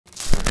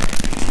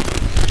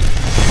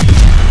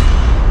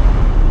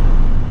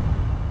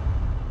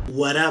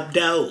What up,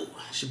 though?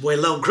 It's your boy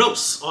Lil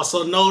Gross,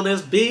 also known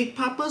as Big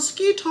Papa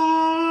Skeeter,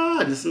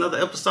 and it's another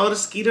episode of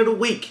Skeet of the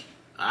Week.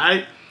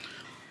 Alright?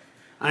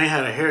 I ain't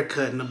had a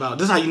haircut in about,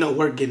 this is how you know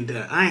work getting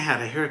done. I ain't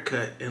had a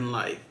haircut in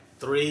like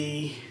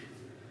it's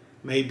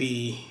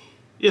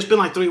been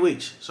like 3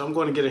 weeks. So I'm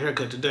going to get a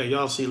haircut today.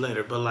 Y'all see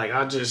later. But like,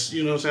 I just,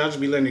 you know what I'm saying? I just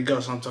be letting it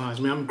go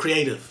sometimes. Man, I'm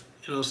creative.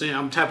 You know what I'm saying?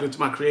 I'm tapping into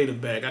my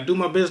creative bag. I do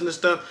my business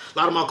stuff. A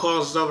lot of my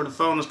calls is over the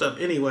phone and stuff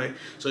anyway.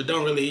 So it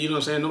don't really, you know what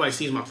I'm saying? Nobody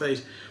sees my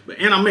face.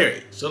 And I'm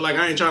married. So like,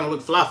 I ain't trying to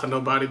look fly for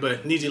nobody,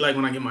 but needs like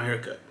when I get my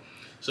haircut.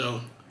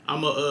 So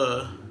I'm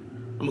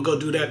gonna go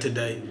do that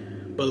today.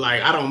 But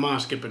like, I don't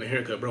mind skipping a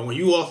haircut, bro. When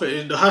you off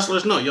it, the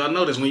hustlers know, y'all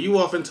know this. When you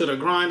off into the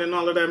grind and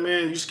all of that,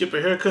 man, you skip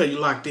a haircut, you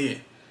locked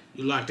in.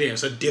 You locked in.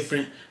 It's a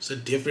different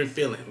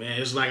feeling, man.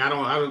 It's like,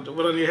 what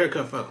do I need a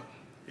haircut for?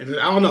 And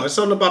I don't know. It's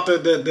something about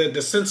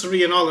the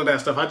sensory and all of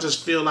that stuff. I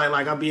just feel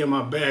like I be in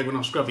my bag when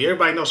I'm scruffy.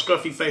 Everybody knows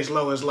scruffy face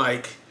low is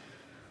like,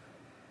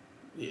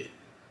 yeah,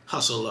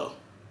 hustle low.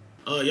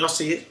 Y'all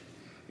see it.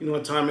 You know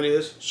what time it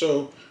is.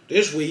 So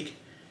this week,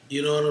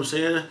 you know what I'm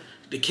saying?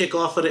 The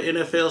kickoff of the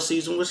NFL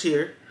season was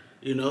here.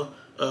 You know,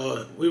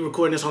 we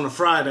recording this on a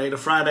Friday, the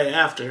Friday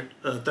after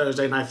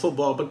Thursday Night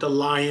Football, but the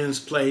Lions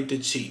played the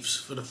Chiefs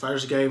for the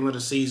first game of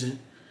the season.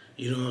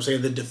 You know what I'm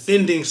saying? The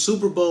defending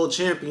Super Bowl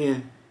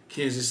champion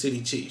Kansas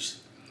City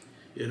Chiefs.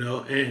 You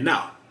know, and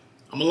now,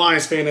 I'm a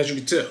Lions fan, as you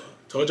can tell.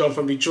 Told y'all I'm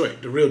from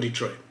Detroit, the real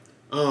Detroit.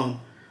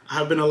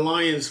 I've been a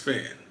Lions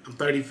fan. I'm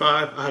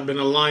 35. I've been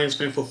a Lions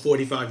fan for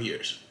 45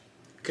 years.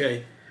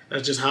 Okay?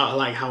 That's just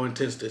how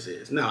intense this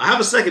is. Now, I have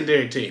a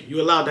secondary team. You're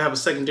allowed to have a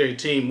secondary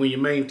team when your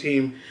main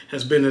team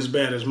has been as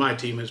bad as my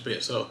team has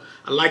been. So,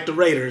 I like the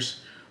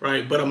Raiders,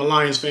 right? But I'm a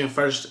Lions fan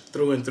first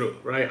through and through,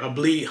 right? I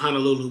bleed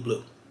Honolulu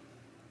blue.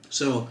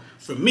 So,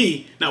 for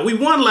me, now we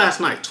won last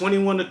night,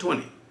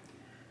 21-20.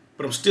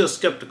 But I'm still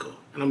skeptical.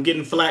 And I'm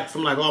getting flack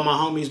from like all my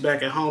homies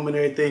back at home and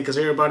everything because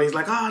everybody's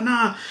like, oh,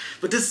 nah,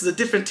 but this is a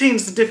different team.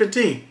 It's a different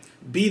team.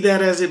 Be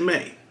that as it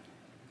may.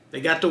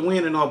 They got the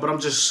win and all, but I'm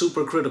just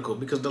super critical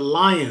because the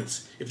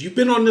Lions, if you've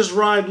been on this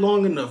ride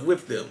long enough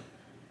with them,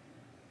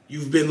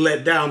 you've been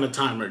let down a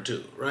time or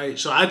two, right?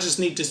 So I just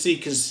need to see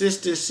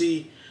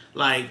consistency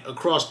like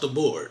across the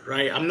board,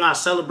 right? I'm not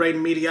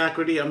celebrating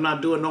mediocrity. I'm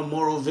not doing no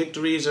moral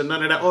victories or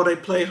none of that. Oh, they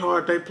played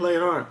hard. They played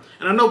hard.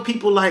 And I know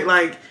people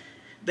like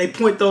they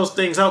point those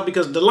things out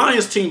because the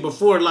Lions team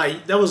before,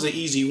 like, that was an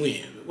easy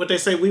win. What they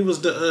say, we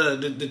was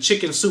the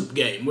chicken soup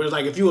game. Where it's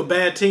like, if you a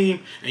bad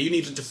team and you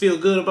needed to feel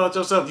good about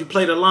yourself, you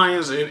play the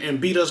Lions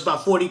and beat us by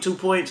 42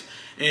 points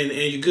and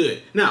you're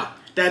good. Now,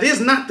 that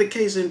is not the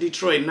case in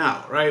Detroit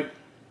now, right?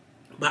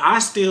 But I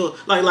still,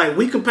 like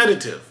we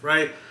competitive,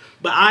 right?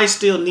 But I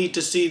still need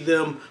to see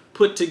them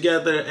put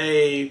together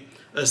a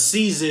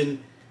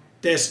season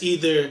that's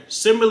either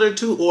similar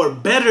to or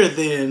better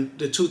than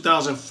the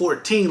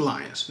 2014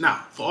 Lions.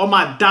 Now, for all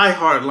my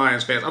diehard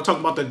Lions fans, I'm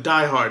talking about the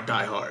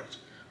diehards,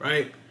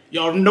 right?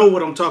 Y'all know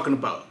what I'm talking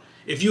about.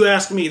 If you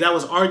ask me, that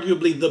was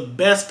arguably the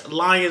best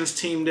Lions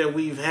team that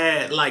we've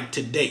had, like,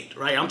 to date,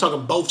 right? I'm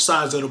talking both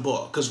sides of the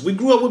ball. Because we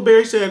grew up with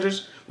Barry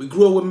Sanders. We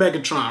grew up with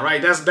Megatron,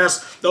 right?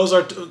 Those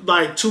are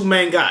like two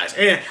main guys.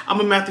 And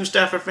I'm a Matthew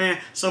Stafford fan.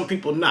 Some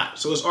people not.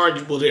 So it's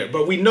arguable there.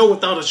 But we know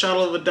without a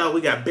shadow of a doubt,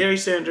 we got Barry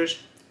Sanders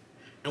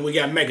and we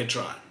got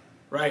Megatron,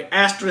 right?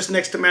 Asterisk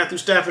next to Matthew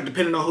Stafford,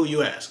 depending on who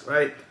you ask,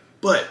 right?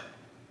 But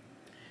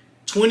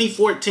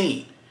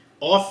 2014,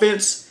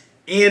 offense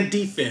and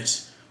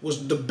defense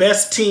was the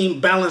best team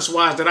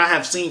balance-wise that I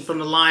have seen from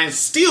the Lions.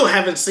 Still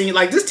haven't seen,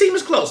 like, this team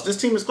is close. This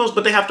team is close,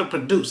 but they have to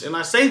produce. And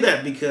I say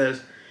that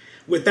because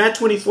with that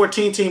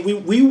 2014 team,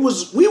 we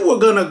were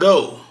going to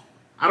go.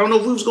 I don't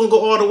know if we was going to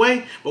go all the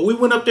way, but we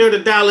went up there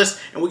to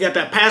Dallas, and we got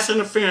that pass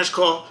interference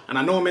call. And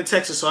I know I'm in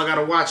Texas, so I got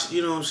to watch,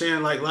 you know what I'm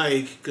saying, like,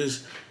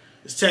 because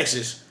it's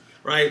Texas,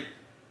 right?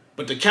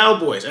 But the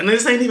Cowboys, and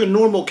this ain't even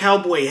normal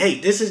Cowboy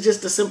hate. This is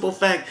just the simple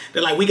fact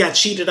that, like, we got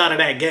cheated out of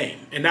that game.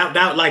 And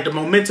that like, the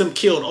momentum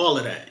killed all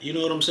of that. You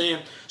know what I'm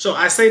saying? So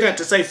I say that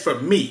to say for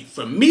me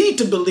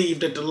to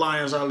believe that the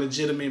Lions are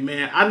legitimate,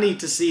 man, I need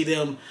to see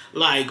them,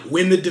 like,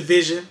 win the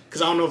division.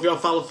 Because I don't know if y'all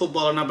follow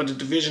football or not, but the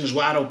division is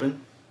wide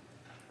open.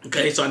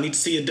 Okay, so I need to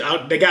see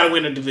it. They got to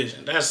win the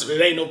division.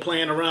 It ain't no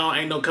playing around,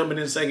 ain't no coming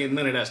in second,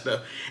 none of that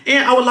stuff.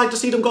 And I would like to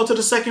see them go to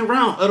the second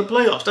round of the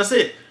playoffs. That's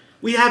it.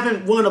 We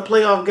haven't won a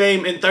playoff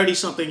game in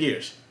 30-something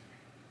years.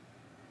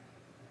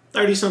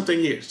 30-something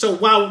years. So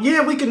while,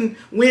 yeah, we can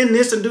win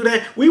this and do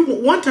that,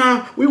 one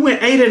time we went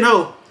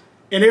 8-0,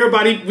 and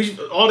everybody,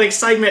 all the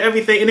excitement,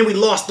 everything, and then we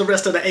lost the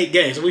rest of the 8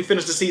 games, and we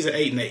finished the season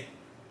 8-8.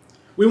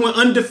 We went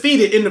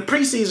undefeated in the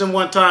preseason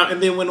one time,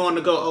 and then went on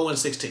to go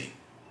 0-16.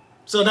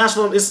 So that's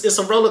what it's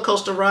a roller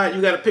coaster ride.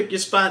 You got to pick your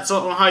spots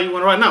on how you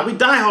want to ride. Now, we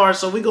die hard,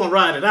 so we going to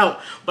ride it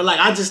out. But, like,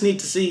 I just need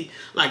to see,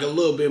 like, a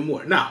little bit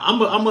more. Now, I'm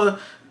going to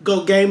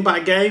go game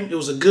by game. It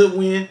was a good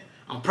win.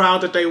 I'm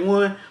proud that they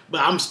won.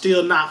 But I'm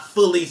still not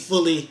fully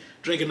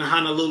drinking the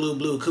Honolulu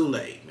blue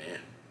Kool-Aid, man.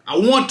 I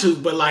want to,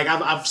 but, like,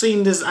 I've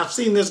seen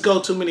this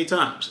go too many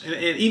times. And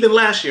even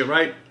last year,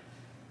 right?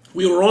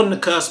 We were on the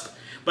cusp.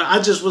 But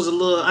I just was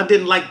I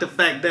didn't like the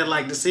fact that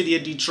like the city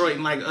of Detroit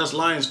and like us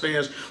Lions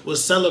fans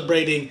was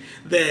celebrating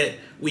that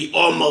we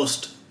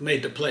almost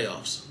made the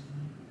playoffs.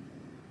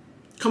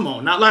 Come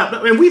on, not like,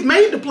 and we've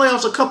made the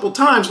playoffs a couple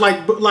times,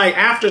 like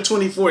after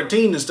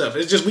 2014 and stuff.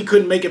 It's just we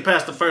couldn't make it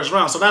past the first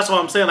round. So that's why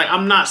I'm saying, like,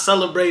 I'm not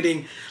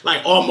celebrating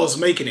like almost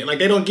making it. Like,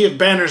 they don't give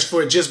banners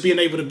for just being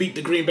able to beat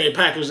the Green Bay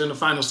Packers in the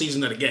final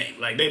season of the game.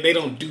 Like, they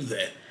don't do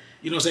that.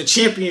 You know what I'm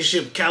saying?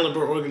 Championship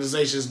caliber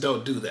organizations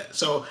don't do that.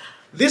 So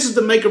this is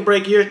the make or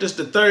break year. This is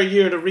the third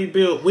year of the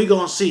rebuild. We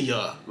gonna see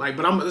y'all. Like,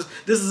 but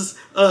this is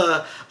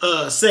a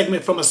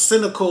segment from a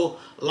cynical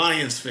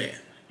Lions fan.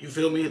 You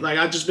feel me? Like,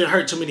 I've just been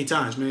hurt too many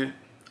times, man.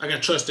 I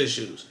got trust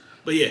issues.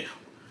 But yeah,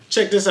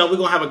 check this out. We're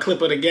going to have a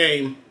clip of the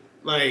game,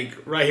 like,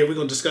 right here. We're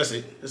going to discuss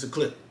it. It's a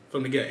clip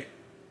from the game.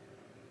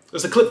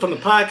 It's a clip from the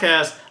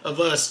podcast of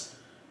us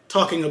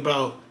talking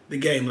about the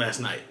game last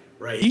night,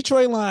 right?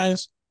 Detroit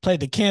Lions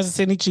played the Kansas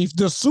City Chiefs,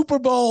 the Super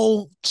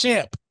Bowl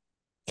champ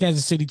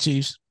Kansas City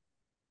Chiefs.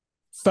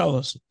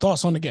 Fellas,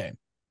 thoughts on the game?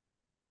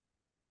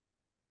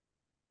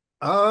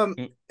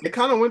 It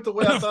kind of went the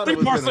way I thought it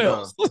was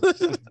going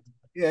to go.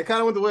 Yeah, it kind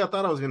of went the way I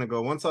thought I was going to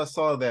go. Once I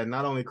saw that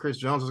not only Chris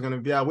Jones was going to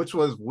be out, which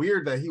was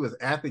weird that he was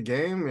at the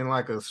game in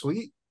like a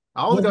suite.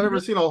 I don't think I've ever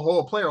seen a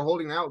whole player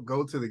holding out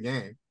go to the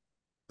game,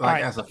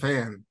 like as a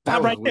fan.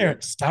 Stop right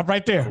there. Stop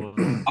right there.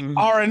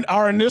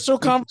 Our initial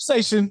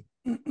conversation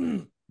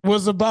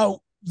was about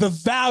the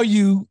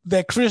value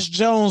that Chris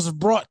Jones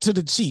brought to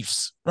the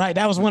Chiefs, right?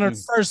 That was one of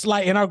the first,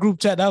 like, in our group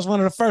chat, that was one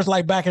of the first,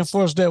 like, back and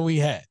forth that we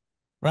had,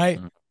 right?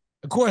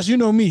 Of course, you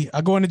know me.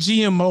 I go into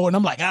GM mode and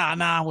I'm like,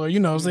 nah, well, you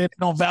know, they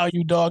don't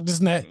value dog, this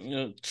and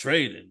that.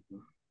 Traded.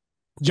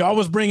 Y'all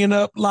was bringing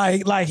up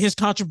like his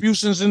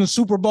contributions in the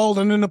Super Bowl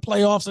and in the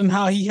playoffs and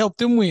how he helped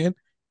them win.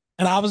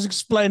 And I was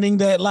explaining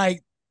that,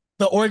 like,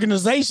 the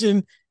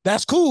organization,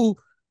 that's cool,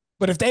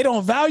 but if they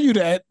don't value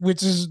that,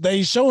 which is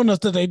they showing us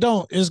that they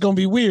don't, it's going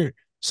to be weird.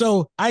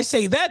 So I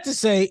say that to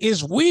say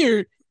it's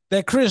weird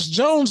that Chris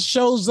Jones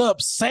shows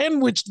up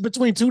sandwiched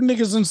between two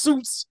niggas in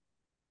suits.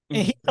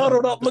 And he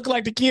huddled up, looked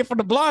like the kid from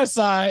The Blind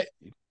Side.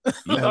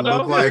 Looked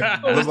like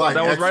that was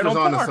right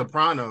on The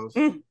Sopranos.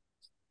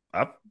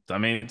 I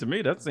mean, to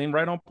me, that seemed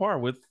right on par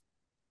with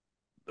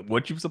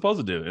what you're supposed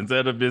to do.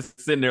 Instead of just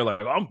sitting there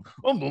like, I'm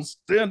gonna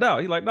stand out.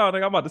 He's like, no,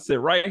 nigga, I'm about to sit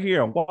right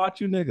here and watch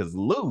you niggas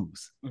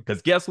lose.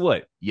 Because guess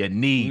what? You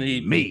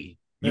need me.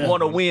 You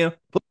want to win?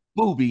 Put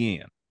Booby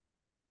in.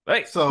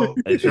 Hey, so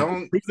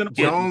Jones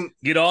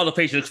get all the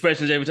facial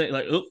expressions, everything.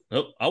 Like,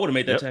 I would have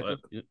made that tackle.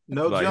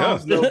 No like,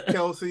 Jones, no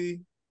Kelsey.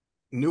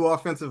 New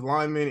offensive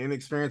linemen,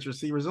 inexperienced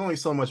receivers. Only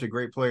so much a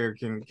great player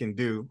can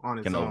do on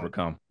his own.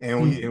 Overcome.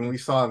 And we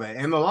saw that.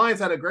 And the Lions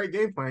had a great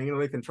game plan. You know,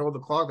 they controlled the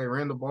clock. They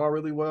ran the ball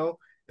really well.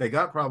 They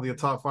got probably a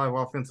top 5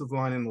 offensive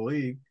line in the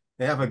league.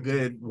 They have a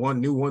good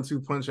new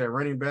 1-2 punch at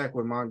running back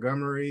with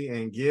Montgomery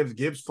and Gibbs.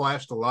 Gibbs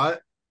flashed a lot.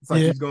 It's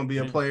like he's going to be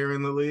a player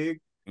in the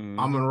league.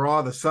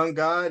 Amon-Ra, the sun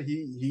god,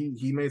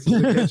 he made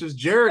some good catches.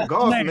 Jared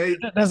Goff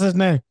that's his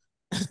name.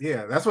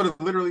 Yeah, that's what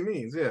it literally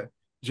means. Yeah,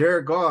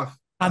 Jared Goff.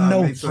 I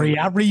know, Free.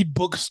 I read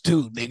books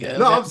too, nigga.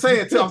 No, I'm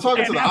saying too. I'm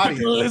talking to the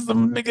audience.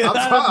 Nigga.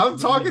 I'm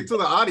talking to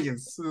the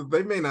audience.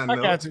 They may not know.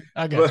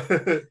 I got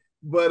you.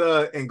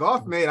 But and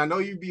Goff made. I know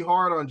you'd be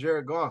hard on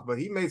Jared Goff, but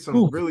he made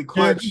some really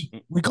clutch.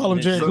 We call him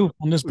Jared Goff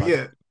on this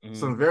podcast. Yeah,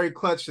 some very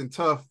clutch and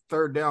tough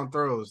third down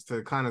throws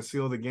to kind of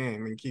seal the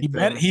game and keep.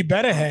 He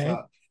better have.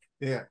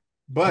 Yeah,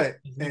 but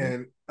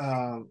and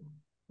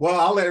well,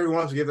 I'll let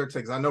everyone else give their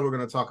takes. I know we're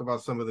going to talk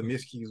about some of the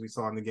miscues we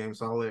saw in the game,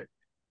 so I'll let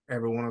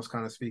everyone else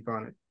kind of speak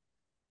on it.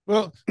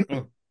 Well,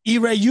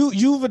 E-Ray,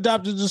 you've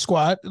adopted the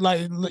squad.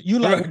 Like you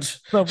like Right.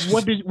 so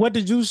what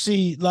did you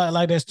see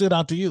like that stood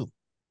out to you?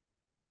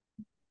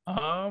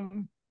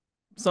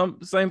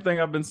 Same thing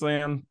I've been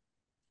saying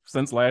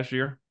since last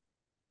year.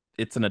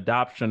 It's an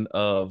adoption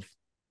of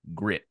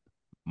grit,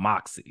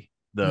 moxie,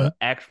 the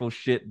actual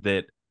shit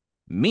that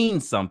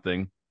means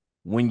something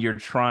when you're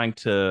trying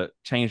to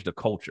change the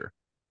culture,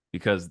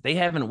 because they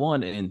haven't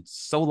won in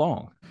so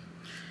long.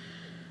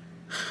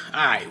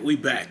 All right, we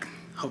back.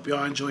 Hope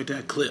y'all enjoyed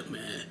that clip,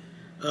 man.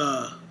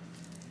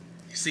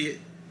 You see it?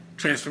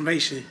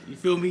 Transformation. You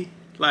feel me?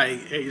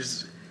 Like,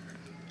 it's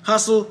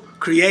hustle,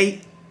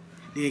 create,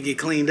 then get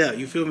cleaned up.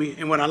 You feel me?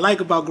 And what I like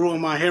about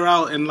growing my hair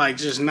out and like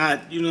just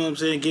not, you know what I'm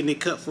saying, getting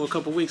it cut for a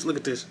couple weeks. Look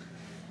at this.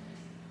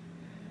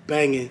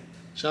 Banging.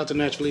 Shout out to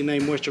Naturally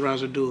Named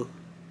Moisturizer Duo.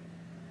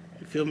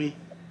 You feel me?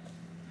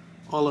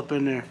 All up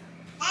in there.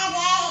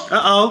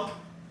 Uh-oh.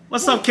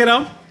 What's up,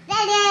 kiddo?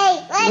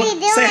 Daddy, what are you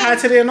doing? Say hi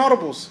to the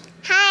Inaudibles.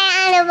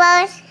 Hi,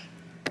 Animals.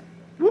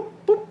 Oh!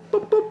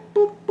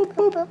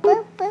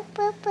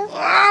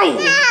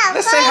 No,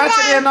 Let's say hi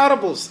to the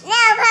Inaudibles. No,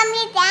 put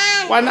me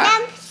down. Why not?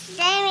 Don't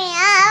stay me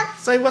up.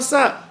 Say what's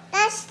up.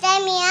 Don't stay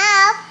me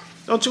up.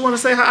 Don't you want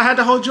to say hi? I had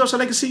to hold you up so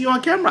they can see you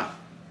on camera.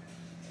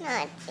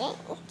 No, you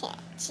can't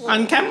see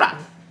On me. camera.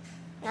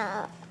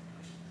 No.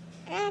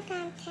 Not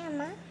on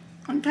camera.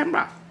 On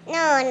camera. No,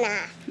 no.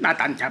 Not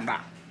on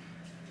camera.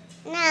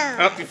 No.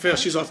 Oh, you feel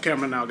she's off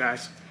camera now,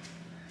 guys.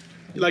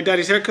 You like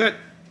Daddy's haircut?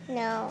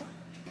 No.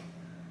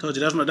 Told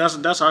you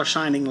that's our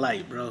shining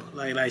light, bro.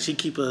 Like she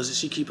keep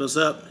us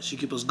up, she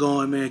keep us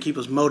going, man. Keep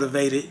us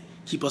motivated,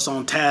 keep us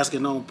on task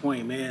and on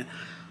point, man.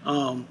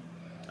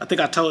 I think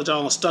I told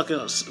y'all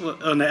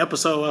on the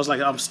episode. I was like,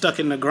 I'm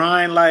stuck in the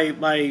grind.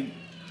 Like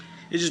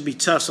it just be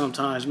tough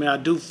sometimes, man. I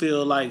do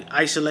feel like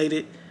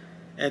isolated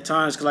at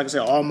times because, like I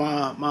said, all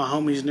my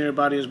homies and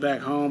everybody is back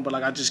home. But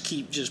like I just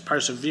keep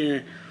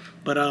persevering.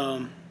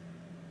 But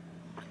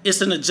it's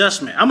an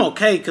adjustment. I'm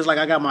okay because like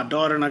I got my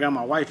daughter and I got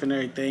my wife and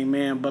everything,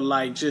 man. But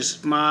like it's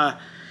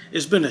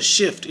been a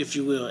shift, if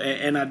you will,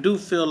 and I do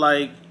feel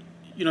like,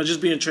 you know,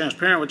 just being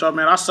transparent with y'all,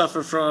 man. I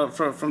suffer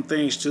from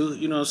things too.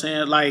 You know what I'm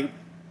saying? Like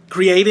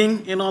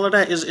creating and all of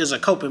that is a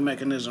coping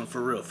mechanism for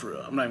real.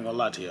 I'm not even gonna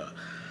lie to y'all.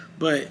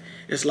 But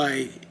it's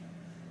like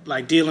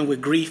dealing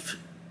with grief,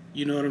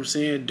 you know what I'm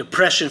saying?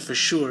 Depression for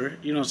sure.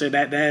 You know what I'm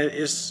saying? That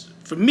is,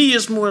 for me,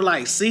 it's more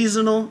like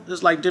seasonal.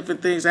 It's like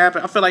different things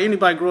happen. I feel like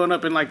anybody growing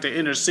up in like the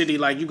inner city,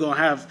 like you're gonna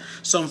have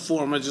some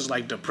form of just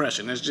like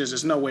depression.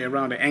 There's no way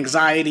around it.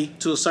 Anxiety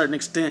to a certain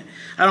extent.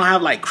 I don't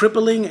have like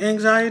crippling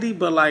anxiety,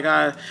 but like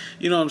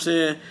you know what I'm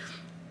saying?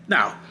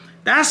 Now,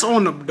 that's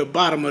on the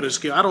bottom of the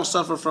scale. I don't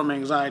suffer from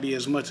anxiety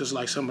as much as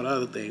like some of the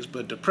other things,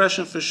 but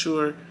depression for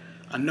sure.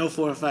 I know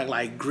for a fact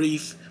like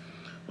grief,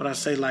 what I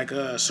say, like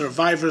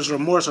survivor's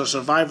remorse or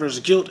survivor's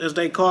guilt, as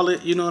they call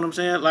it. You know what I'm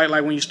saying? Like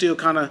when you still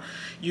kind of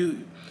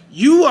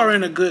you are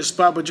in a good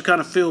spot, but you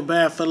kind of feel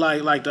bad for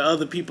like the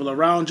other people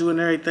around you and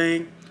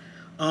everything.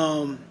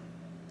 And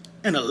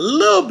a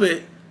little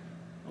bit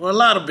or a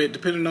lot of bit,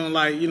 depending on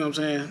like, you know what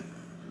I'm saying,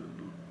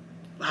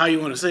 how you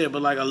want to say it,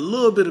 but like a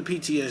little bit of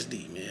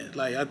PTSD, man.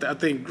 Like I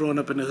think growing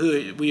up in the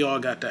hood, we all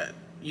got that.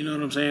 You know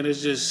what I'm saying?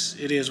 It's just,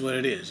 it is what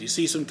it is. You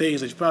see some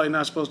things that you're probably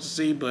not supposed to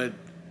see, but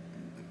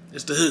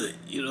it's the hood.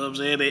 You know what I'm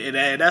saying?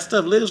 That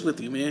stuff lives with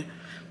you, man.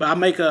 But I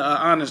make an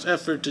honest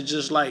effort to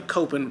just like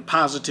cope in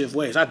positive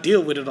ways. I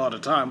deal with it all the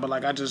time, but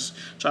like I just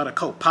try to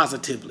cope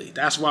positively.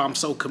 That's why I'm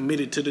so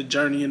committed to the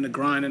journey and the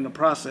grind and the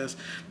process,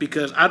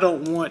 because I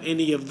don't want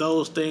any of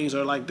those things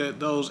or like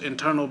those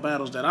internal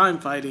battles that I'm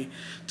fighting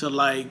to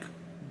like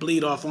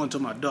bleed off onto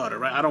my daughter,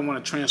 right? I don't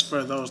want to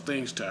transfer those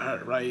things to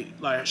her, right?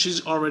 Like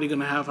she's already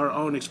going to have her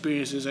own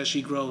experiences as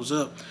she grows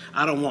up.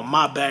 I don't want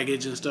my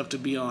baggage and stuff to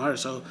be on her.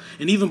 So,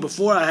 and even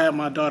before I had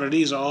my daughter,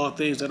 these are all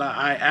things that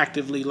I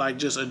actively like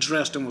just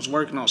addressed and was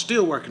working on,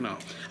 still working on.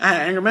 I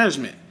had anger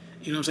management.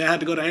 You know what I'm saying? I had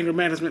to go to anger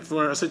management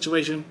for a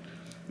situation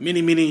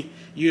many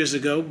years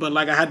ago, but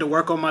like I had to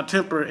work on my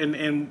temper,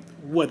 and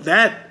what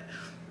that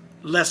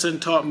lesson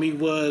taught me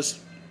was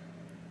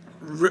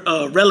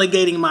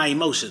relegating my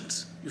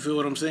emotions. You feel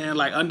what I'm saying?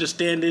 Like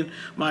understanding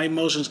my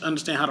emotions,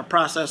 understand how to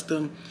process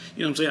them.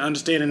 You know what I'm saying?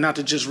 Understanding not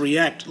to just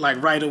react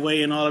like right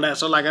away and all of that.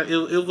 So like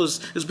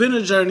it's been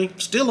a journey,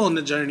 still on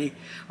the journey,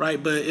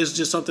 right? But it's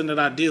just something that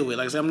I deal with.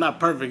 Like I said, I'm not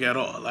perfect at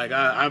all. Like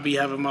I be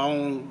having my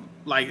own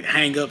like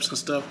hang-ups and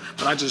stuff,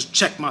 but I just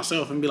check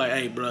myself and be like,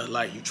 hey, bro,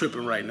 like you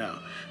tripping right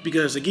now.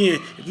 Because again,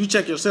 if you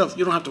check yourself,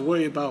 you don't have to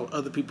worry about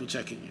other people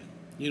checking you.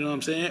 You know what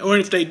I'm saying? Or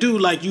if they do,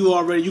 like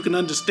you can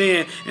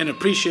understand and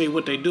appreciate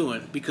what they're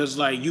doing because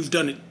like you've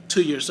done it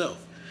to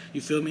yourself.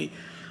 You feel me?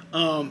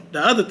 The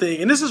other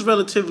thing, and this is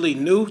relatively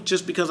new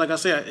just because like I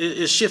said,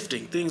 it's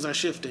shifting. Things are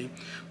shifting.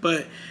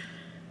 But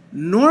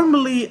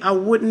normally I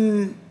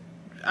don't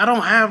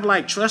have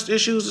like trust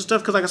issues and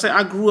stuff because like I said,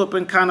 I grew up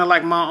in kind of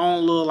like my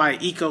own little like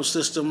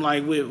ecosystem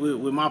like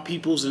with my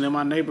peoples and in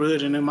my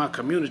neighborhood and in my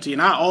community.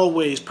 And I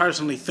always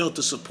personally felt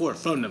the support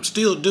from them.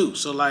 Still do.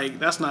 So like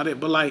that's not it.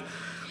 But like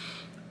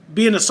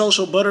being a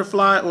social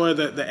butterfly or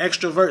the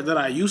extrovert that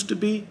I used to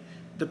be,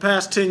 the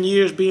past 10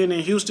 years being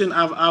in Houston,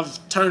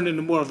 I've turned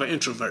into more of an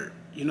introvert.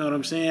 You know what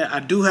I'm saying?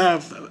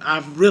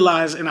 I've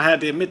realized, and I had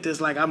to admit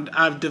this, like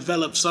I've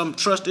developed some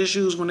trust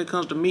issues when it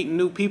comes to meeting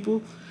new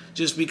people,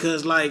 just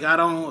because like I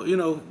don't, you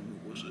know,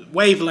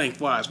 wavelength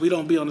wise, we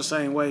don't be on the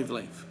same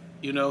wavelength,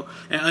 you know,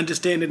 and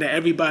understanding that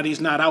everybody's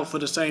not out for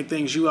the same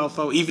things you out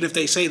for, even if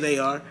they say they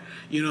are.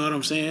 You know what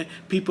I'm saying?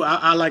 People,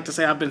 I like to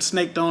say I've been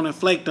snaked on and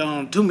flaked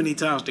on too many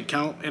times to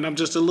count, and I'm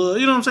just a little,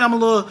 you know what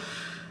I'm saying?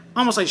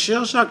 I'm gonna say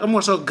shell shocked. I'm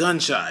more so gun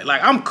shy.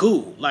 Like I'm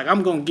cool. Like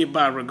I'm gonna get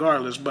by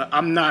regardless, but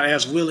I'm not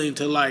as willing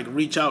to like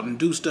reach out and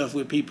do stuff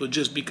with people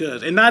just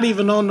because, and not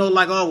even on no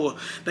like, oh well,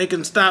 they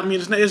can stop me.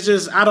 It's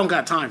just I don't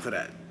got time for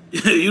that.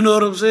 You know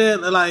what I'm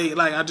saying? Like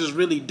I just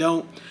really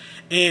don't.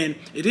 And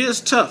it is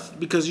tough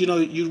because, you know,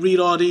 you read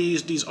all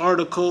these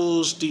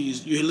articles,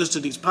 you listen to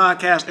these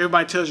podcasts,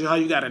 everybody tells you how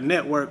you got to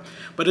network,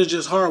 but it's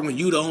just hard when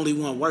you the only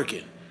one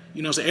working.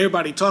 You know, so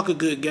everybody talk a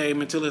good game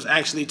until it's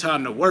actually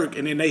time to work,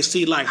 and then they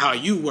see like how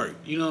you work.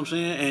 You know what I'm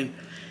saying? And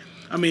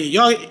I mean,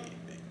 y'all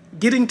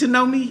getting to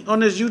know me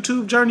on this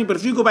YouTube journey, but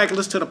if you go back and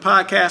listen to the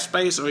podcast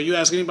space, or you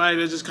ask anybody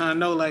that just kind of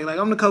know, like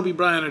I'm the Kobe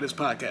Bryant of this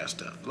podcast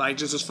stuff. Like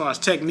just as far as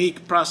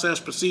technique, process,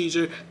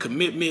 procedure,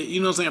 commitment, you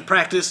know what I'm saying,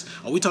 practice.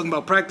 Are we talking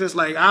about practice?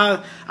 Like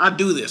I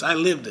do this, I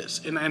live this,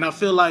 and I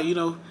feel like, you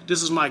know,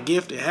 this is my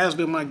gift. It has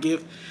been my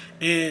gift,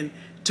 and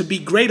to be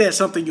great at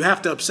something, you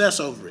have to obsess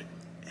over it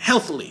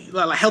healthily.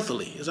 Like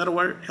healthily, is that a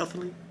word?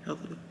 Healthily.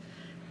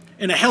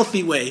 in a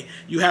healthy way,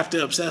 you have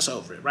to obsess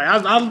over it,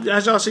 right?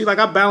 As y'all see, like,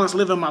 I balance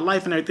living my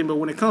life and everything, but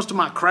when it comes to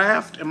my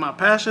craft and my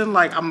passion,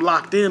 like, I'm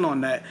locked in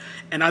on that,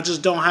 and I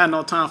just don't have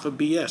no time for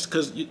BS,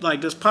 because,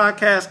 like, this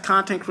podcast,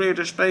 content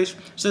creator space,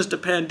 since the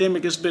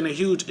pandemic, it's been a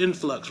huge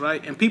influx,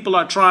 right? And people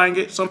are trying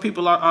it. Some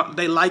people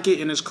they like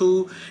it, and it's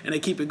cool, and they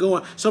keep it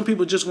going. Some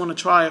people just want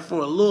to try it for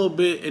a little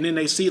bit, and then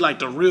they see, like,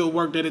 the real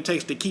work that it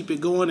takes to keep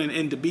it going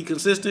and to be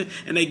consistent,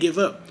 and they give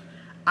up.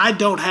 I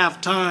don't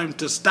have time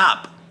to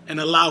stop and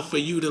allow for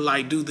you to,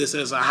 like, do this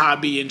as a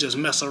hobby and just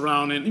mess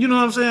around and, you know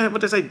what I'm saying? What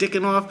they say,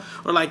 dicking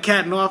off or, like,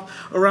 catting off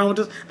around with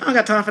this. I don't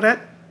got time for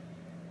that.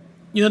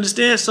 You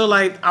understand? So,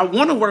 like, I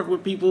want to work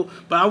with people,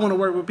 but I want to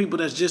work with people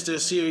that's just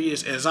as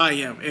serious as I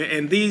am.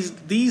 And these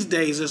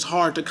days, it's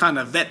hard to kind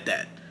of vet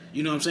that.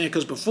 You know what I'm saying?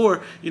 Because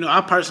before, you know,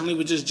 I personally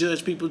would just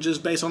judge people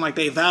just based on, like,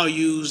 their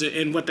values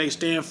and what they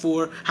stand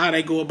for, how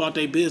they go about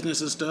their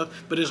business and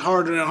stuff. But it's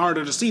harder and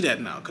harder to see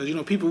that now. Because, you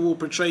know, people will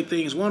portray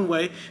things one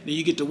way, then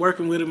you get to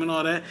working with them and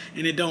all that,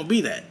 and it don't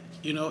be that.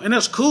 You know, and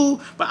that's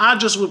cool, but I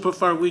just would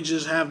prefer we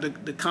just have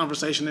the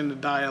conversation and the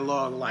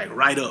dialogue, like,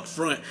 right up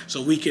front,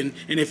 so we can,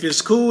 and if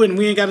it's cool and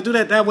we ain't got to do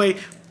that, that way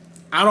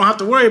I don't have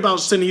to worry about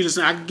sending you this.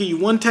 I can give you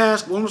one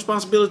task, one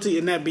responsibility,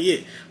 and that be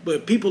it.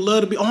 But people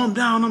love to be, oh, I'm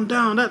down.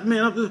 That,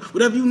 man,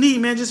 whatever you need,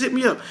 man, just hit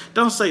me up.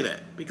 Don't say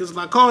that, because if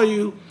I call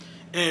you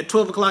at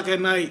 12 o'clock at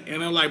night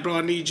and I'm like, bro,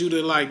 I need you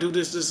to, like, do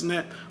this, this, and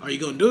that, are you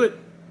going to do it?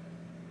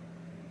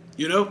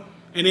 You know?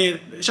 And then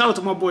shout out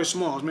to my boy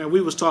Smalls, man.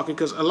 We was talking,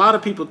 because a lot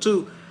of people,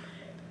 too,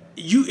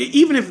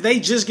 even if they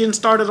just getting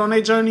started on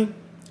their journey,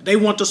 they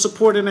want the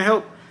support and the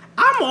help.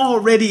 I'm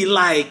already,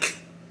 like,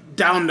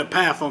 down the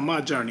path on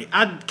my journey.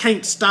 I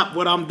can't stop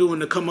what I'm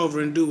doing to come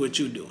over and do what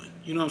you're doing.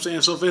 You know what I'm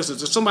saying? So, for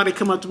instance, if somebody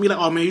come up to me like,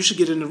 oh, man, you should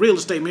get into real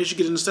estate, man, you should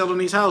get into selling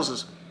these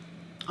houses.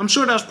 I'm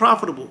sure that's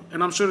profitable,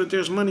 and I'm sure that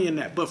there's money in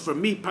that. But for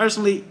me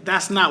personally,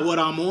 that's not what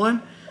I'm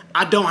on.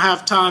 I don't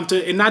have time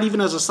to, and not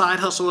even as a side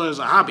hustle or as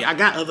a hobby. I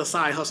got other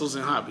side hustles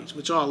and hobbies,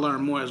 which I'll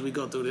learn more as we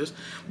go through this.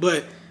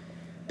 But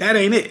that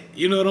ain't it.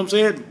 You know what I'm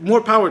saying? More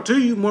power to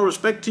you, more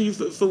respect to you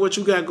for what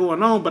you got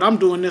going on, but I'm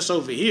doing this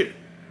over here,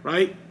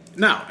 right?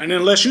 Now, and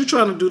unless you're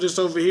trying to do this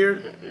over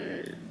here,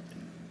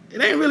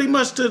 it ain't really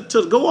much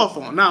to go off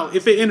on. Now,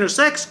 if it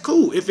intersects,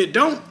 cool. If it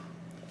don't,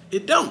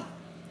 it don't.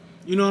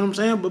 You know what I'm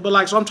saying? But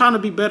like, so I'm trying to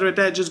be better at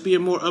that, just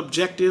being more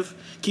objective,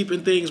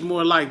 keeping things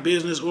more, like,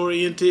 business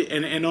oriented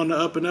and on the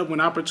up and up.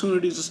 When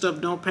opportunities and stuff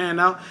don't pan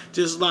out,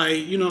 just, like,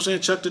 you know what I'm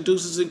saying, chuck the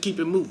deuces and keep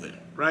it moving,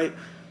 right?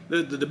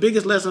 The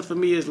biggest lesson for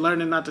me is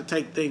learning not to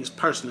take things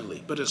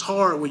personally. But it's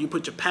hard when you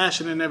put your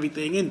passion and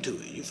everything into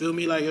it. You feel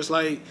me? Like, it's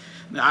like,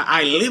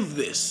 I live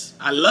this.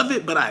 I love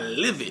it, but I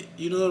live it.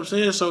 You know what I'm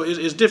saying? So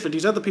it's different.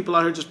 These other people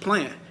out here just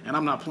playing, and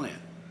I'm not playing.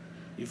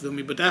 You feel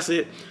me? But that's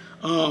it.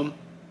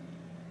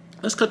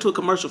 Let's cut to a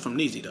commercial from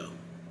Neezy, though.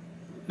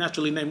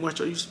 Naturally named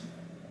moisture.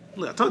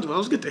 Look, I told you, I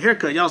was getting the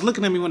haircut. Y'all was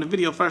looking at me when the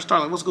video first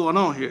started. Like, what's going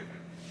on here?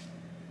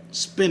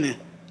 Spinning.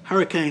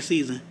 Hurricane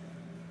season.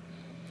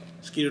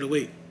 Skeet to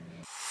wait.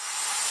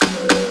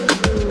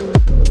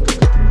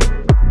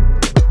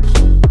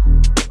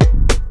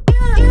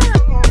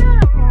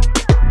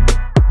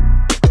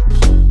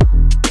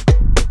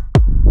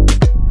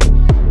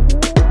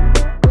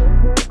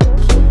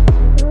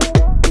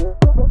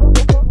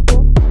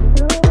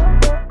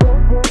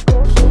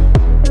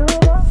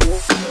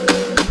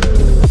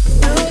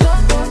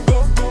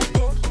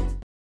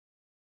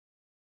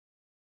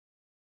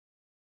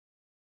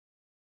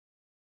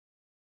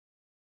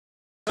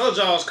 Told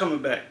y'all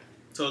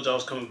I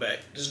was coming back.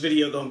 This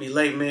video gonna be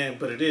late, man,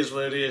 but it is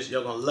what it is.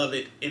 Y'all gonna love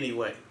it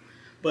anyway.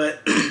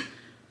 But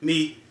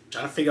me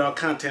trying to figure out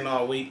content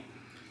all week.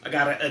 I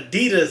got an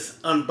Adidas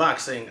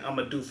unboxing I'm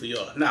gonna do for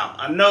y'all. Now,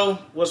 I know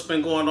what's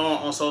been going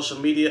on social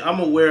media. I'm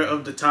aware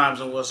of the times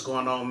and what's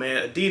going on,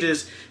 man.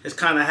 Adidas has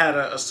kind of had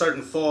a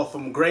certain fall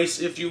from grace,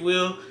 if you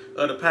will,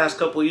 the past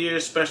couple of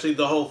years, especially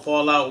the whole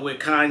fallout with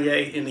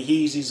Kanye and the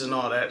Yeezys and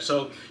all that.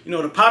 So, you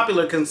know, the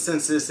popular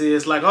consensus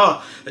is like,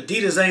 oh,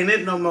 Adidas ain't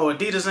it no more.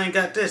 Adidas ain't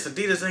got this.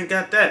 Adidas ain't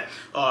got that.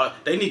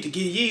 They need to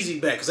get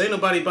Yeezy back because ain't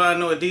nobody buying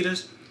no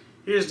Adidas.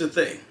 Here's the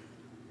thing,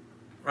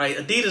 right?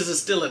 Adidas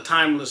is still a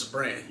timeless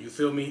brand. You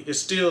feel me? It's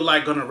still,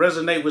 like, going to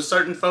resonate with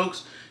certain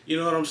folks. You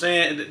know what I'm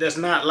saying? That's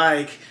not,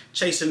 like,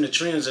 chasing the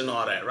trends and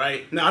all that,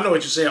 right? Now, I know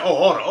what you're saying. Oh,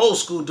 all the old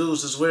school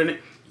dudes is wearing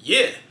it.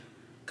 Yeah.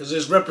 Because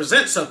it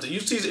represents something.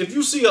 If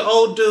you see an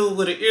old dude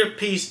with an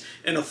earpiece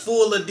and a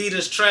full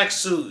Adidas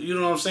tracksuit, you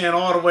know what I'm saying,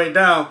 all the way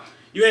down,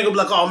 you ain't going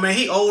to be like, oh, man,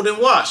 he old and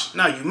washed.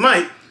 Now, you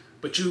might,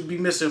 but you'd be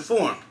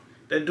misinformed.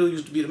 That dude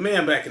used to be the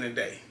man back in the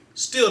day.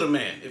 Still the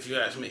man, if you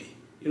ask me.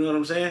 You know what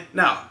I'm saying?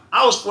 Now,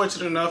 I was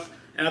fortunate enough,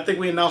 and I think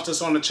we announced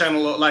this on the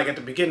channel like at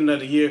the beginning of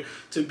the year,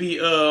 to be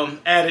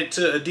added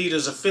to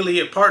Adidas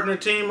affiliate partner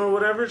team or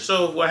whatever.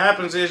 So what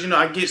happens is, you know,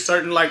 I get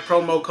certain, like,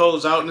 promo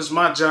codes out, and it's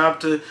my job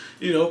to,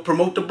 you know,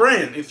 promote the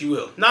brand, if you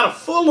will. Not a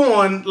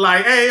full-on,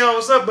 like, hey, yo,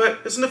 what's up? But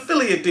it's an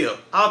affiliate deal.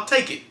 I'll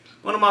take it.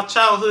 One of my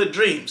childhood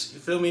dreams. You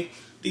feel me?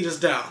 Adidas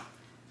down.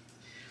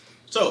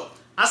 So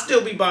I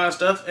still be buying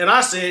stuff, and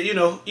I said, you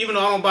know, even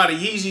though I don't buy the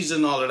Yeezys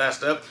and all of that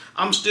stuff,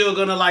 I'm still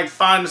gonna like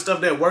find the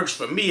stuff that works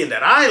for me and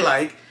that I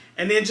like,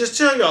 and then just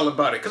tell y'all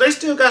about it, because they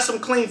still got some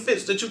clean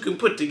fits that you can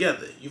put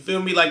together. You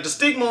feel me? Like the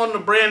stigma on the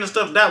brand and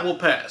stuff, that will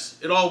pass.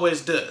 It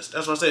always does.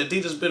 That's why I said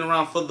Adidas been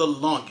around for the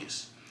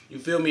longest. You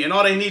feel me? And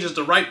all they need is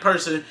the right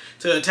person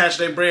to attach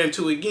their brand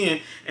to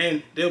again,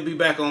 and they'll be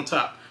back on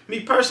top. Me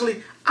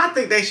personally, I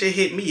think they should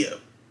hit me up.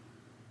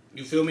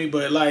 You feel me?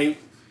 But like,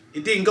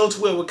 it didn't go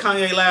too well with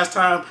Kanye last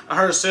time. I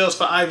heard sales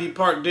for Ivy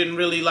Park didn't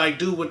really like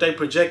do what they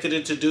projected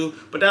it to do.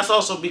 But that's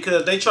also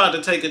because they tried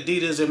to take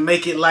Adidas and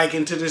make it like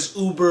into this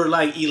uber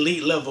like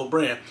elite level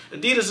brand.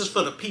 Adidas is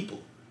for the people.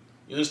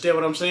 You understand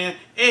what I'm saying?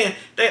 And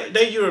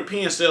their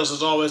European sales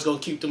is always going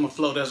to keep them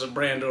afloat as a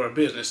brand or a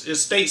business.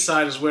 It's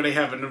stateside is where they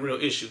having the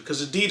real issue.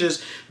 Because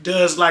Adidas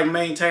does like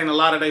maintain a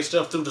lot of their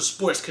stuff through the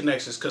sports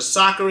connections. Because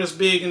soccer is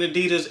big in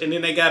Adidas, and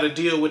then they got to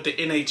deal with the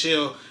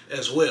NHL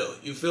as well.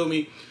 You feel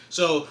me?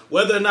 So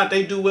whether or not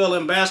they do well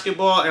in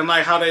basketball and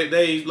like how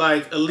they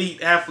like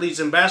elite athletes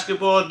in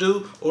basketball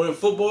do or in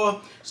football,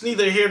 it's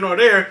neither here nor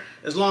there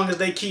as long as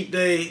they keep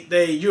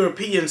the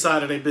European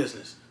side of their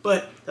business.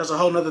 But that's a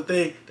whole nother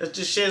thing. That's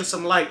just shedding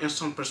some light and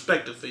some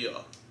perspective for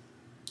y'all.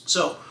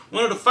 So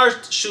one of the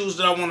first shoes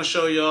that I want to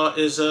show y'all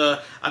is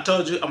I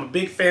told you I'm a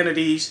big fan of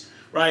these,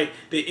 right?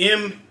 The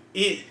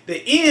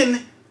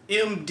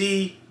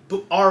NMD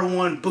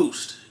R1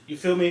 Boost. You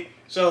feel me?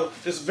 So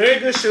it's a very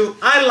good shoe.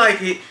 I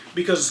like it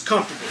because it's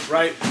comfortable,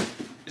 right?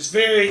 I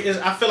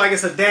feel like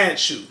it's a dad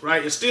shoe,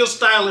 right? It's still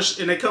stylish,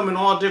 and they come in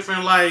all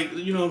different, like,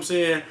 you know what I'm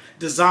saying,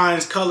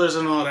 designs, colors,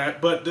 and all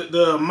that. But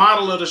the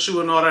model of the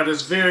shoe and all that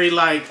is very,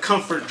 like,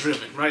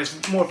 comfort-driven, right?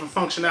 It's more for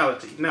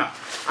functionality. Now,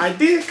 I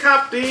did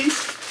cop these.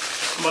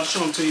 I'm about to show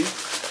them to you.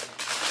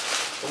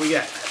 What we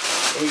got?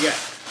 What we got?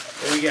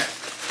 What we got?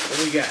 What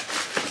we got?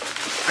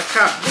 I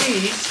copped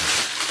these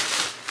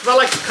because I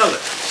like the color.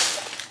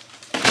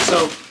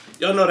 So,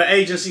 y'all know the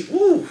agency.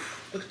 Woo!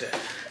 Look at that.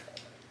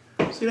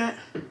 See that?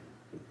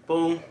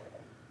 Boom.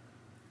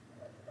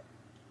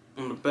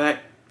 On the back,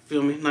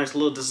 feel me? Nice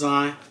little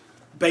design.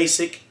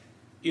 Basic,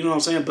 you know what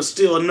I'm saying? But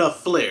still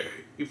enough flair.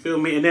 You feel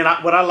me? And then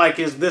what I like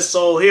is this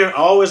sole here. I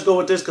always go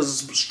with this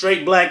because it's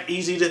straight black,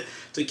 easy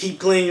to keep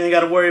clean. You ain't got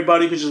to worry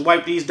about it. You can just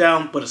wipe these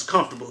down, but it's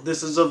comfortable.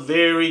 This is a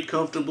very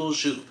comfortable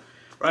shoe,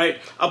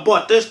 right? I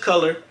bought this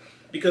color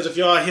because if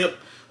y'all hip,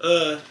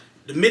 the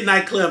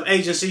Midnight Club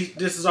agency,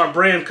 this is our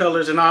brand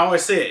colors. And I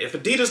always say it, if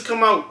Adidas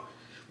come out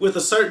with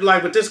a certain,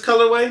 like with this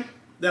colorway,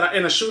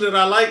 in a shoe that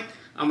I like,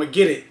 I'm going to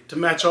get it to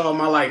match all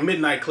my like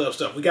Midnight Club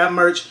stuff. We got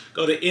merch.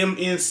 Go to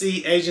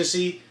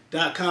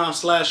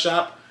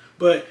mncagency.com/shop.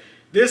 But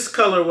this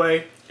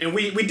colorway, and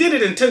we did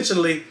it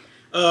intentionally,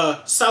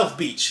 South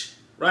Beach,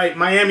 right?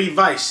 Miami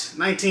Vice,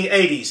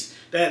 1980s.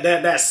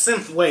 That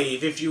synth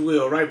wave, if you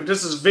will, right? But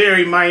this is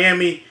very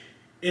Miami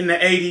in the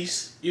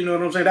 80s. You know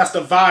what I'm saying? That's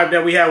the vibe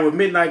that we had with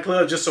Midnight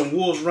Club, just some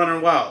wolves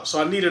running wild. So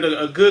I needed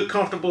a good,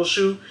 comfortable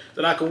shoe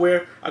that I could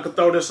wear. I could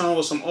throw this on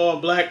with some all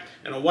black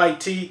and a white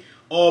tee,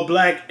 all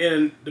black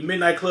and the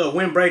Midnight Club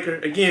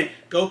windbreaker. Again,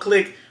 go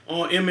click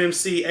on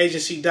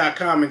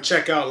mmcagency.com and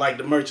check out like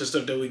the merch and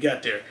stuff that we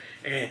got there.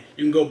 And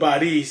you can go buy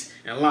these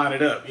and line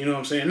it up. You know what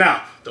I'm saying?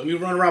 Now, don't be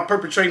running around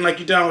perpetrating like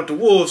you down with the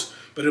wolves,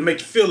 but it'll make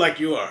you feel like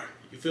you are.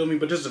 You feel me?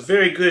 But this is a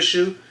very good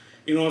shoe.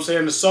 You know what I'm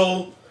saying? The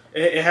sole,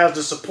 it has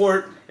the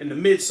support in the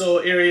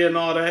midsole area and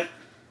all that.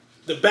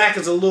 The back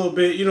is a little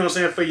bit, you know what I'm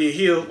saying, for your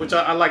heel, which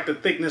I like the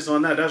thickness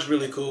on that. That's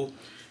really cool.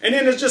 And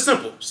then it's just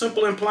simple.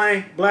 Simple and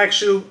plain. Black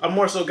shoe. I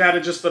more so got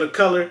it just for the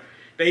color.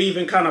 They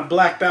even kind of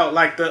blacked out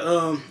like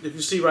the, if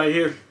you see right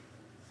here,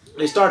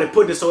 they started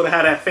putting it so it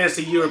had that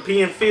fancy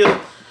European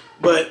feel.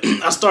 But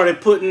I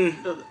started putting,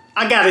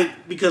 I got it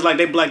because like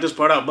they blacked this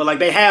part out. But like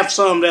they have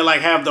some that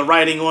like have the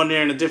writing on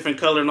there in a different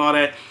color and all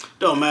that.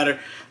 Don't matter.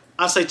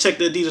 I say check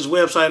the Adidas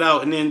website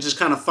out and then just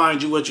kind of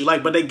find you what you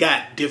like. But they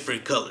got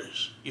different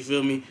colors. You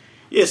feel me?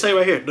 Yeah, say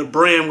right here. The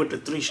brand with the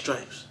 3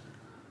 stripes.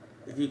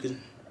 If you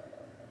can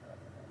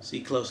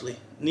see closely.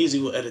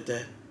 Neezy will edit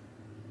that.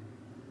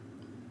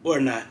 Or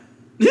not.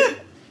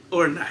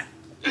 Or not.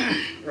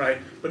 Right.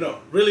 But no,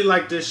 really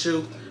like this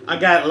shoe. I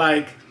got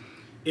like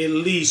at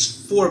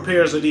least 4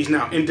 pairs of these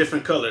now in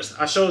different colors.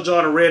 I showed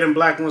y'all the red and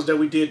black ones that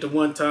we did the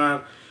one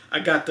time. I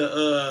got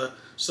the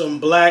some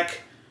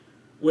black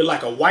with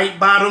like a white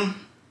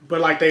bottom, but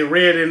like they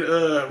red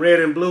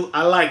and blue.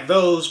 I like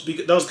those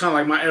because those kind of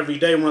like my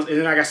everyday ones. And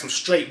then I got some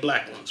straight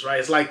black ones, right?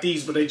 It's like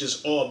these, but they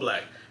just all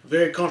black.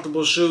 Very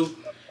comfortable shoe.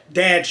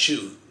 Dad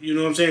shoe. You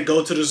know what I'm saying?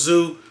 Go to the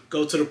zoo,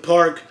 go to the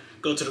park,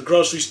 go to the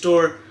grocery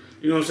store.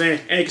 You know what I'm saying?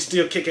 And you can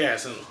still kick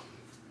ass in them.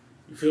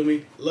 You feel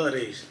me? Love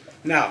these.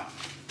 Now,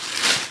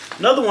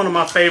 another one of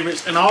my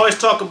favorites, and I always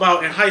talk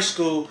about in high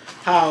school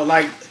how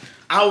like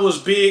I was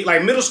big,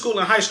 like middle school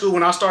and high school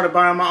when I started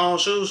buying my own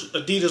shoes,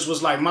 Adidas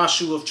was like my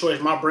shoe of choice,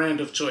 my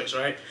brand of choice,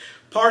 right?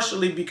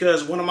 Partially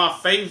because one of my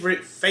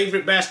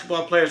favorite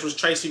basketball players was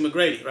Tracy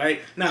McGrady, right?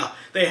 Now,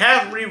 they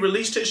have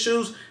re-released his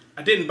shoes.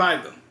 I didn't buy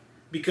them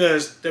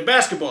because they're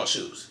basketball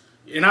shoes.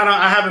 And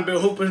I haven't been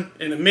hooping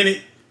in a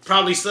minute,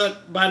 probably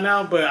suck by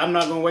now, but I'm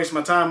not gonna waste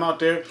my time out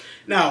there.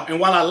 Now, and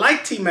while I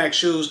like T-Mac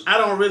shoes, I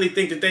don't really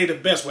think that they the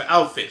best with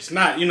outfits.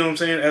 Not, you know what I'm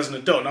saying, as an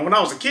adult. Now, when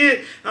I was a kid,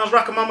 and I was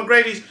rocking Mama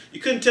Grady's,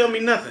 you couldn't tell me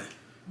nothing.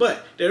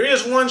 But there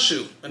is one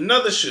shoe,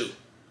 another shoe.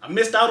 I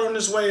missed out on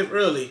this wave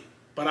early,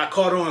 but I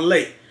caught on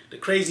late. The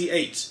Crazy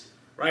 8s,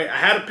 right? I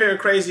had a pair of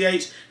Crazy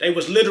 8s. They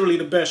was literally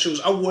the best shoes.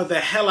 I wore the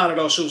hell out of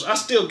those shoes. I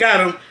still got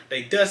them.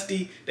 They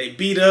dusty. They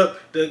beat up.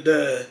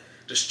 The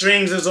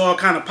strings is all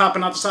kind of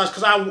popping out the sides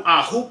because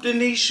I hooped in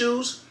these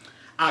shoes.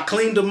 I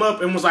cleaned them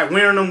up and was like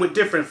wearing them with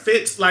different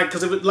fits, like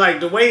because it was like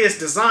the way it's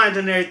designed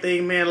and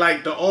everything, man.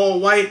 Like the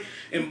all white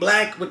and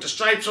black with the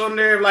stripes on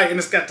there, like, and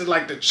it's got the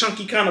like the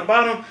chunky kind of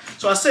bottom.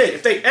 So I said,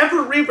 if they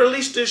ever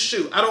re-release this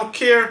shoe, I don't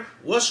care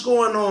what's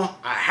going on,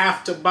 I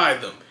have to buy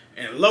them.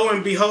 And lo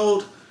and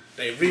behold,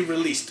 they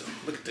re-released them.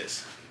 Look at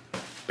this,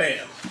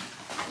 bam.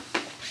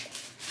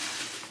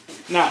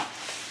 Now,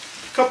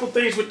 a couple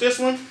things with this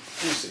one.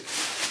 Let me see.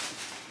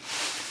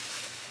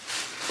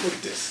 Look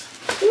at this.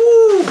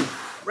 Ooh,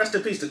 rest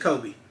in peace to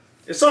Kobe.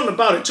 There's something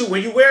about it too.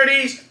 When you wear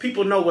these,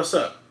 people know what's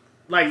up.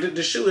 Like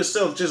the shoe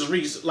itself just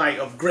reeks like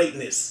of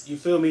greatness. You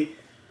feel me?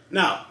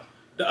 Now,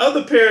 the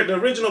other pair, the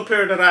original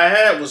pair that I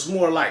had was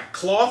more like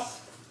cloth.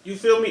 You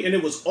feel me? And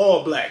it was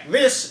all black.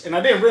 This, and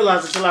I didn't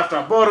realize until after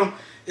I bought them,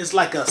 it's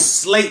like a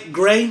slate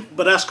gray,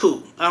 but that's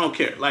cool. I don't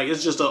care. Like,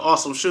 it's just an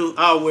awesome shoe.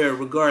 I'll wear it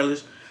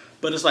regardless.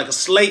 But it's like a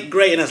slate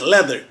gray and it's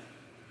leather.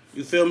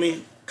 You feel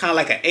me? Kind of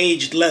like an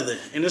aged leather.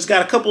 And it's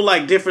got a couple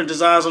like different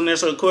designs on there.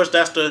 So of course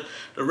that's the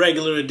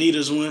regular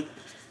Adidas one.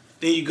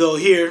 Then you go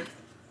here,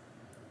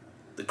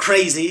 the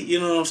Crazy, you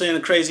know what I'm saying, the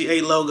Crazy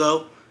 8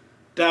 logo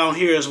down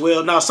here as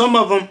well. Now some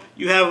of them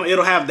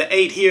it'll have the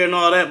 8 here and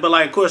all that, but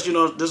like of course, you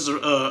know, this is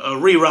a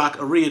re-rock,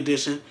 a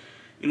re-edition.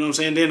 You know what I'm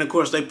saying? Then of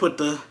course they put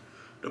the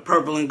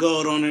purple and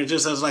gold on there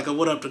just as like a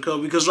what up to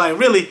Kobe, because like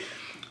really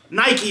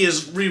Nike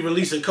is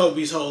re-releasing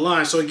Kobe's whole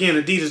line. So again,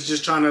 Adidas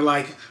just trying to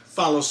like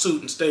follow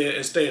suit and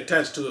stay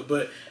attached to it.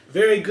 But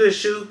very good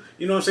shoe.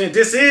 You know what I'm saying?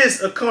 This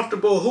is a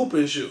comfortable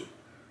hooping shoe.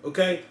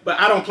 Okay? But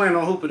I don't plan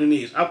on hooping in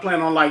these. I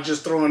plan on like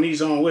just throwing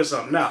these on with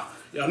something. Now,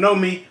 y'all know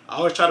me. I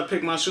always try to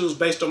pick my shoes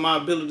based on my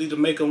ability to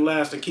make them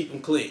last and keep them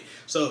clean.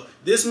 So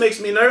this makes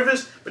me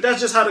nervous, but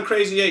that's just how the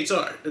Crazy 8s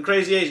are. The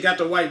Crazy 8s got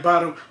the white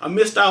bottom. I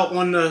missed out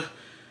on the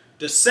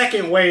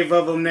second wave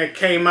of them that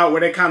came out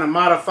where they kind of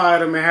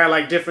modified them and had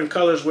like different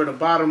colors where the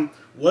bottom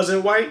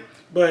wasn't white,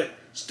 but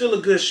still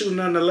a good shoe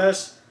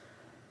nonetheless.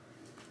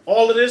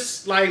 All of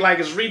this like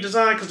is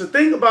redesigned, because the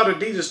thing about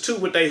Adidas too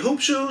with their hoop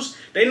shoes,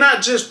 they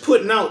not just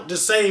putting out the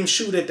same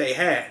shoe that they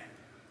had.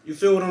 You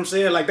feel what I'm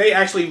saying? Like they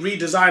actually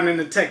redesigning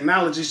the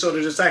technology so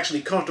that it's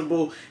actually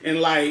comfortable and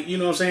like, you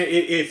know what I'm saying,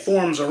 it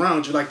forms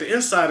around you. Like the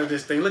inside of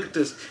this thing, look at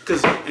this.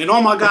 And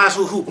all my guys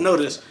who hoop know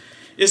this.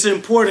 It's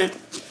important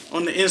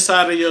on the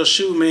inside of your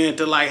shoe, man,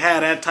 to like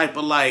have that type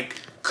of like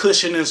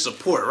cushion and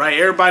support, right?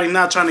 Everybody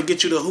not trying to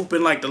get you to hoop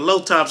in like the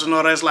low tops and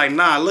all that. It's like,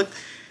 nah, look,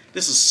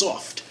 this is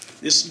soft.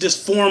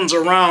 This forms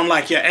around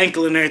like your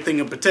ankle and everything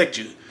and protect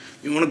you.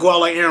 You want to go out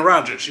like Aaron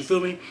Rodgers, you feel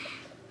me?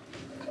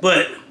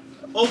 But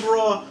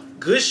overall,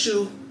 good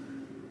shoe.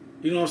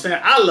 You know what I'm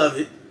saying? I love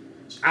it.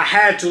 I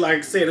had to, like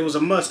I said, it was a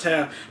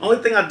must-have.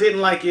 Only thing I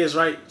didn't like is,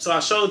 right, so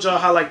I showed y'all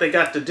how like they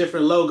got the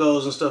different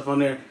logos and stuff on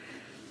there.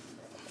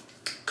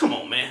 Come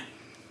on, man.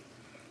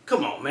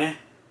 Come on, man.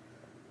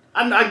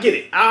 I get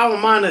it. I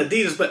don't mind the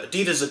Adidas, but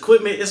Adidas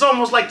equipment, it's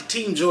almost like the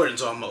Team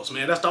Jordans almost,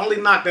 man. That's the only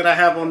knock that I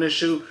have on this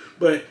shoe.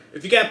 But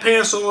if you got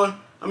pants on,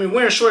 I mean,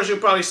 wearing shorts, you'll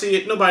probably see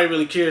it. Nobody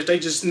really cares. They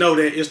just know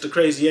that it's the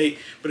Crazy 8.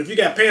 But if you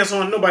got pants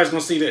on, nobody's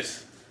going to see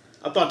this.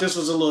 I thought this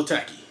was a little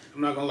tacky.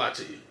 I'm not going to lie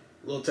to you.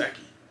 A little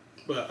tacky.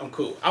 But I'm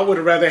cool. I would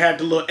have rather had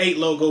the little 8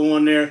 logo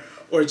on there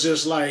or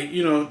just like,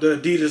 you know, the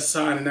Adidas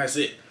sign and that's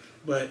it.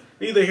 But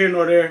neither here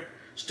nor there.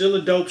 Still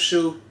a dope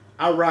shoe.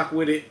 I rock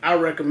with it. I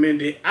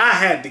recommend it. I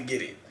had to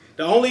get it.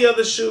 The only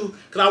other shoe,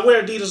 because I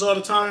wear Adidas all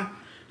the time,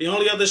 the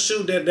only other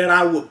shoe that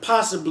I would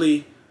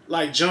possibly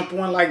like jump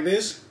on like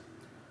this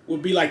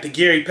would be like the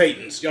Gary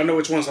Paytons. Y'all know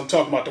which ones I'm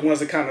talking about, the ones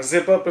that kind of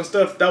zip up and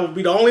stuff. That would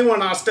be the only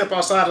one I'll step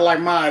outside of like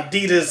my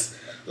Adidas,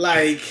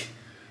 like,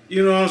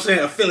 you know what I'm saying,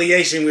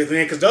 affiliation with,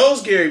 man. Because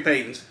those Gary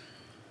Paytons,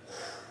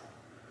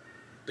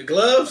 the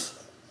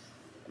gloves,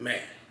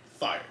 man,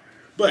 fire.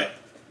 But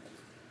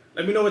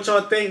let me know what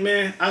y'all think,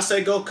 man. I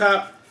say go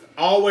cop.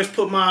 I always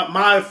put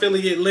my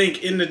affiliate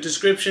link in the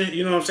description.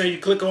 You know what I'm saying? You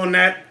click on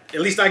that. At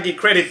least I get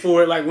credit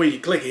for it, like when you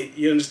click it.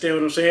 You understand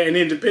what I'm saying? And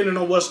then depending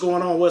on what's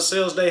going on, what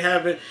sales they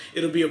having,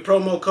 it'll be a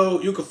promo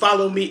code. You can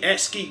follow me at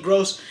Skeet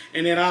Gro,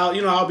 and then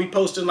I'll be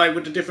posting like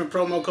with the different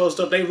promo code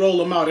stuff. They roll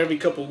them out every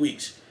couple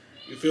weeks.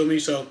 You feel me?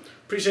 So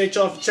appreciate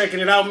y'all for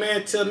checking it out,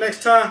 man. Till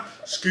next time,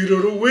 Skeet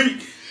of the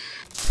week.